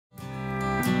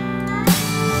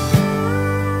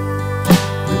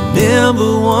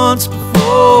remember once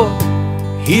before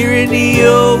hearing the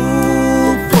old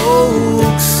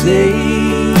folks say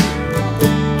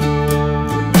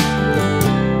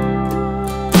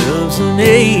love's an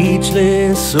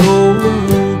ageless old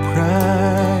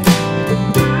pride.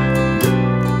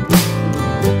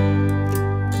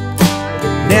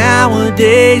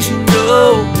 Nowadays, you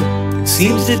know, it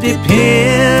seems to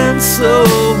depend so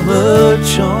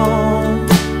much on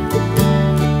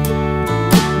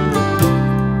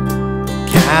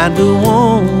the kind of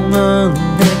woman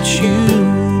that you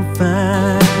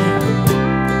find.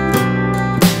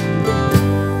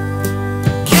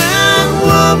 Kind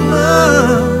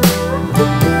woman,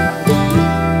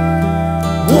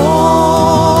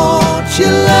 won't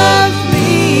you love me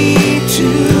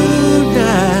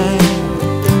tonight?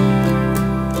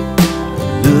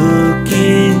 Look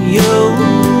in your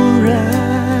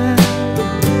eyes.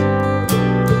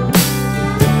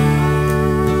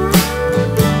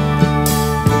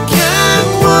 Kind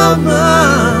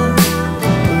woman,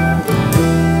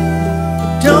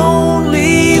 don't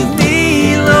leave me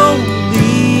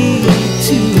lonely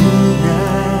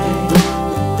tonight.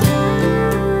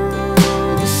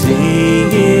 Say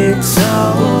it's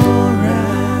alright.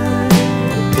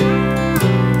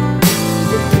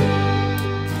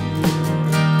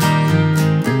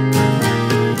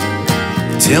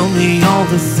 Tell me all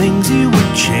the things you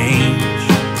would change.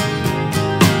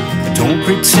 Don't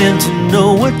pretend to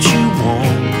know what you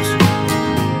want.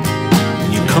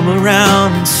 You come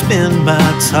around and spin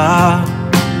my top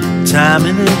time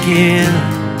and again,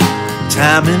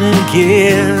 time and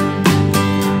again.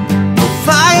 No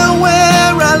fire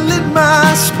where I lit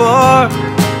my spark.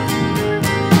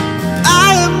 I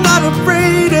am not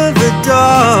afraid of the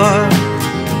dark.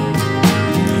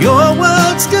 Your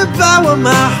words devour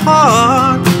my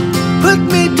heart. Put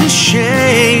me to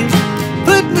shame,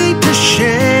 put me to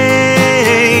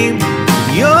shame.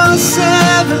 Your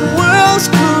seven worlds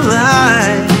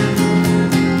collide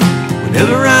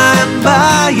whenever I'm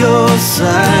by your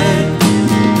side.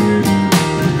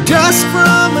 Dust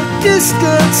from a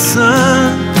distant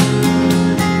sun,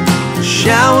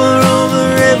 shower over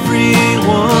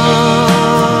everyone.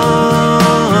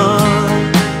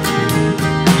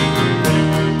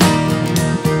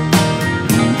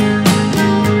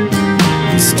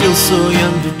 Still so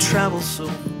young to travel so.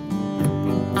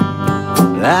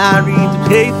 I read the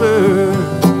paper,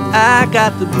 I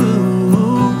got the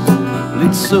blues. Well,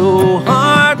 it's so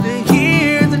hard to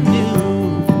hear the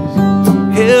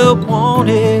news. Help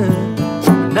wanted,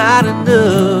 not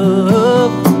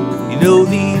enough. You know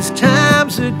these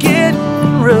times are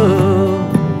getting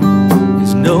rough.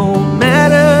 'Cause no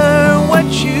matter what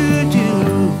you do,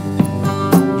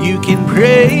 you can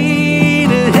pray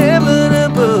to heaven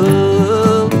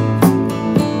above.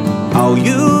 All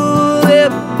you'll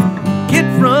ever get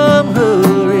from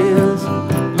her is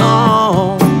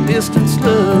long distance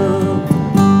love.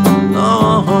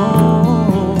 Oh.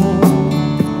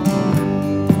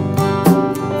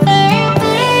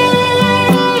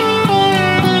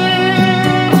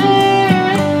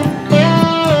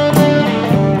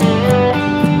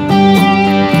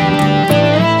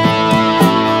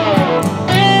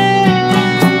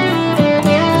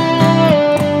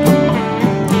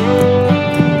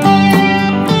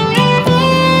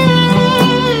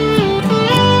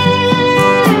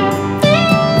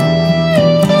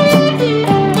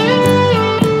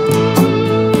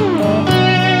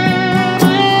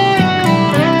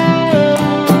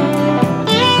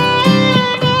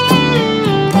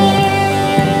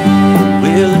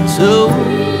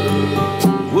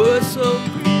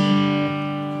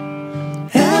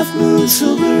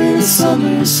 Silver in a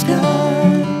summer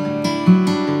sky,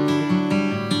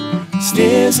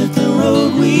 stares at the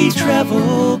road we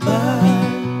travel by.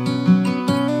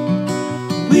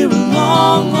 We're a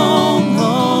long, long,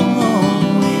 long, long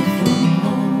way from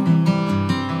home.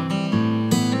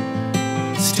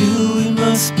 Still we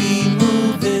must be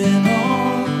moving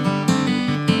on.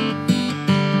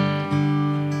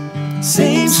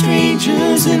 Same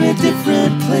strangers in a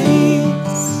different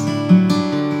place,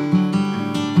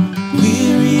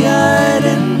 weary-eyed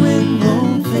and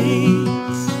wind-blown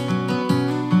face.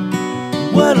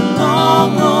 What a long,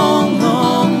 long,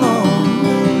 long, long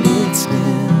road it's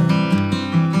been.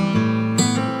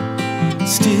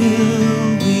 Still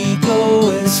we go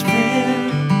as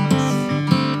friends,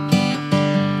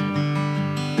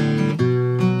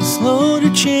 slow to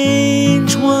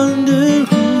change, wonder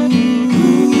who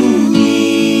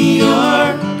we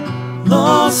are,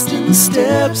 lost in the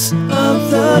steps of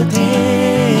the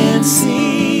dancing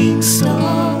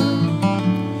star.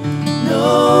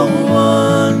 No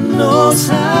one knows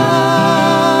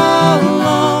how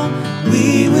long we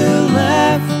will last.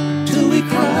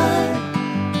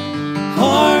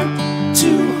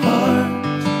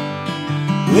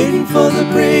 for the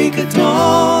break of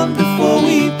dawn before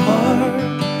we part.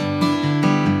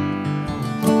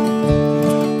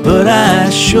 But I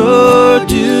sure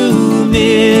do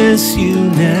miss you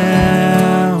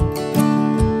now,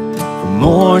 from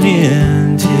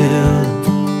morning till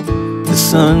the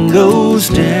sun goes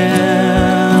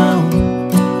down.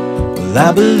 Well,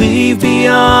 I believe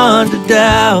beyond a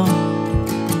doubt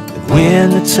that when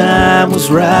the time was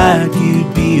right,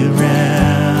 you'd be around.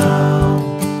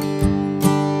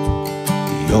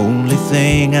 The only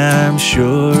thing I'm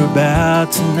sure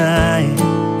about tonight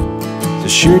is I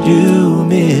sure do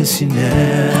miss you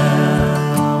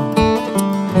now.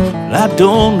 Well, I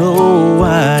don't know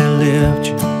why I left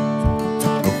you,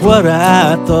 or what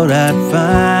I thought I'd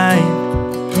find.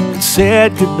 But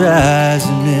said goodbyes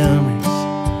and memories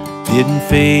didn't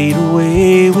fade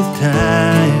away with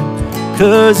time.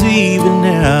 'Cause even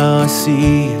now I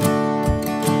see you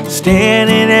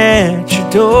standing at your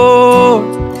door.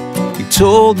 You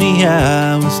told me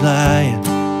I was lying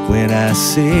when I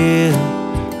said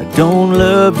I don't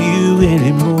love you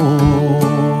anymore.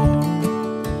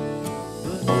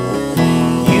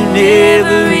 But you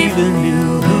never even knew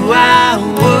who I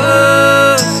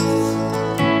was.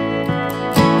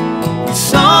 You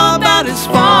saw about as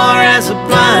far as a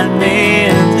blind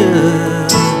man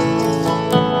does.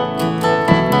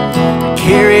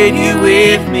 Carried you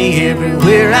with me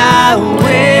everywhere I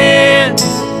went.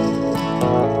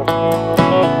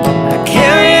 I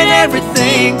carried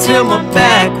everything till my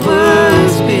back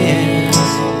was bent.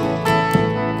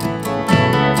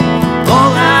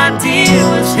 All I did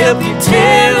was help you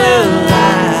tell a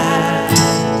lie.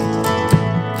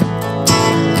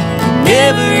 You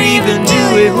never even knew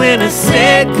it when I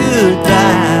said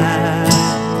goodbye.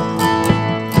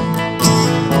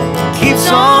 Keeps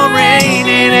on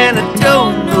raining and I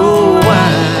don't know why.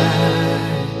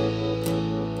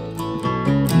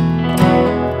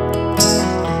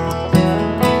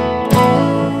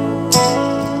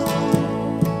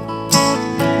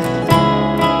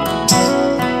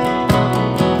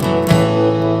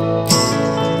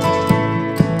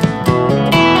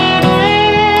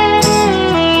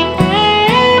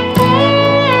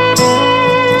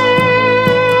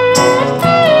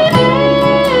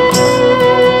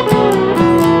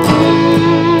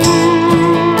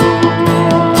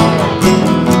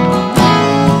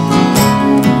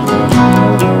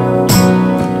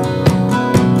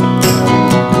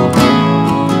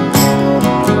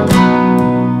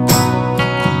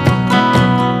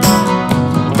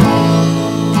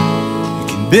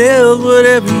 Build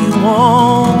whatever you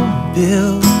want to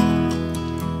build.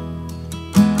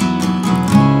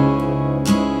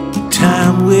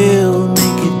 Time will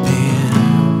make it bend.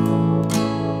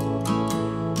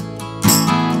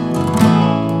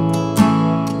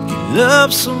 You love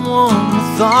someone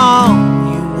with all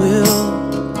you will,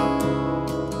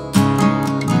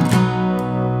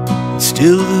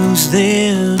 still lose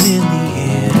them in the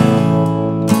end.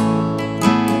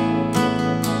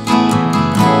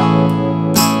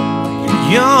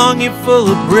 Young, you're full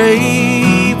of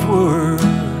brave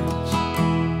words,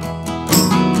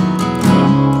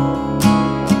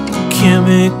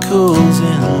 chemicals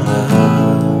and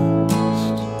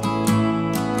lust.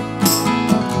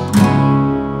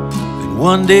 Then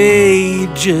one day you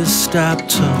just stop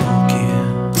talking.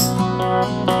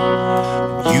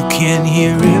 You can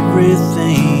hear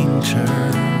everything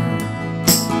turn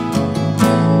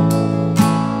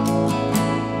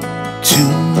to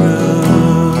rust.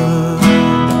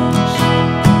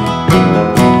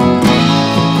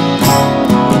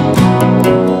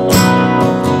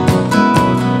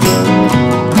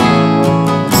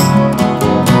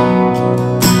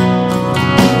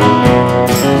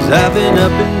 I've been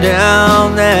up and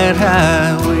down that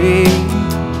highway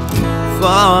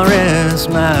far as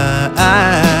my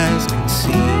eyes can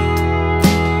see.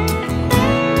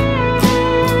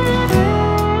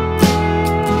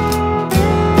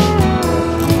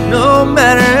 No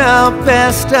matter how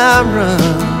fast I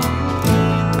run,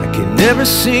 I can never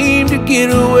seem to get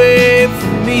away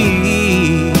from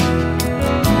me.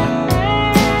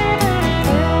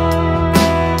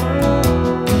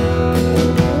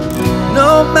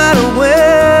 No matter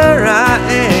where I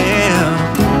am,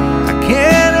 I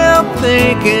can't help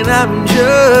thinking I'm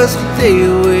just a day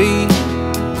away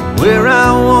from where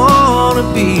I wanna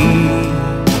be.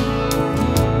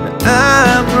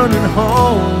 Now I'm running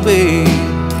home, babe,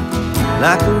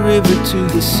 like a river to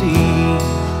the sea.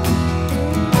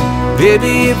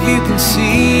 Baby, if you can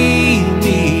see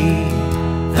me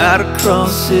out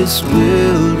across this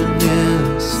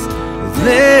wilderness,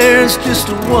 there's just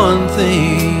one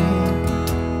thing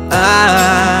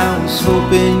I was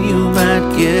hoping you might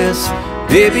guess.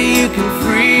 Baby, you can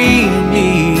free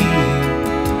me,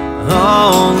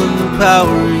 all in the power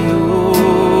of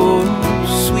your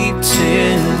sweet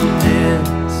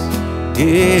tenderness.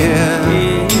 Yeah,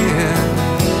 yeah.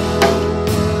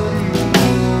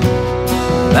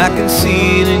 I can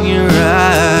see it in your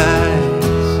eyes.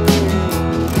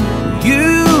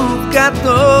 You've got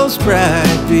those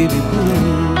bright baby blues.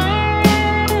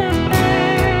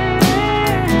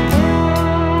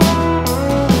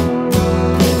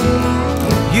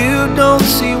 You don't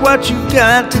see what you've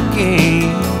got to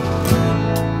gain,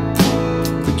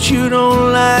 but you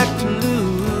don't like to